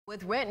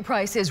With rent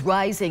prices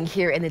rising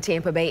here in the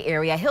Tampa Bay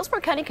area,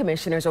 Hillsborough County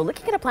Commissioners are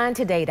looking at a plan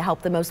today to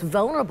help the most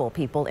vulnerable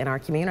people in our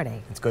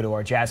community. Let's go to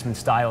our Jasmine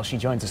Stiles. She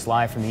joins us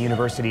live from the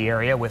university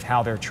area with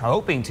how they're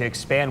hoping to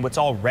expand what's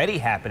already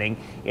happening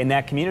in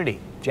that community.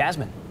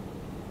 Jasmine.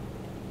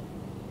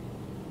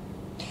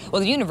 Well,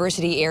 the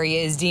university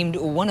area is deemed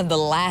one of the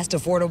last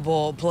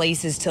affordable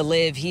places to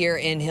live here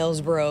in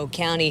Hillsborough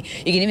County.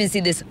 You can even see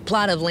this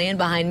plot of land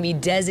behind me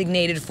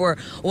designated for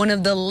one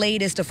of the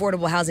latest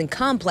affordable housing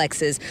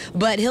complexes.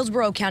 But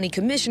Hillsborough County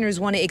Commissioners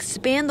want to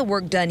expand the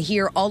work done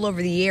here all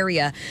over the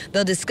area.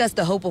 They'll discuss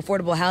the Hope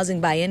Affordable Housing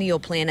Biennial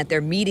Plan at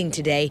their meeting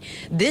today.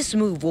 This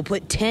move will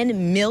put $10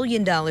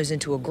 million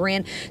into a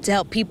grant to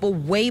help people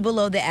way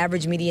below the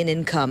average median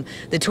income.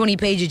 The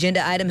 20-page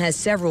agenda item has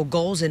several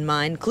goals in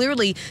mind,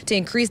 clearly to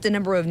increase the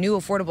number of new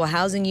affordable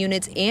housing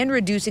units and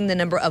reducing the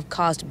number of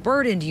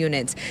cost-burdened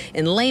units.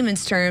 In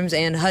layman's terms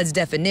and HUD's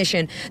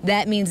definition,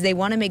 that means they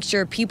want to make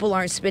sure people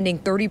aren't spending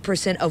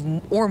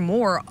 30% or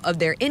more of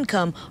their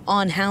income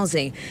on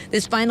housing.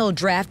 This final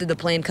draft of the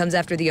plan comes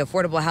after the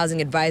Affordable Housing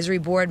Advisory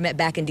Board met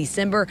back in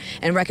December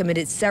and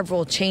recommended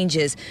several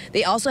changes.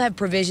 They also have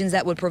provisions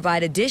that would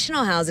provide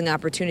additional housing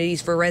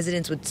opportunities for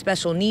residents with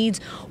special needs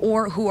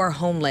or who are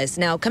homeless.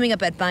 Now, coming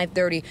up at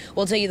 5:30,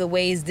 we'll tell you the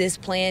ways this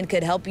plan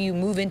could help you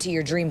move into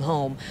your dream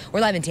home. We're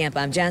live in Tampa.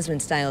 I'm Jasmine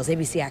Stiles,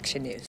 ABC Action News.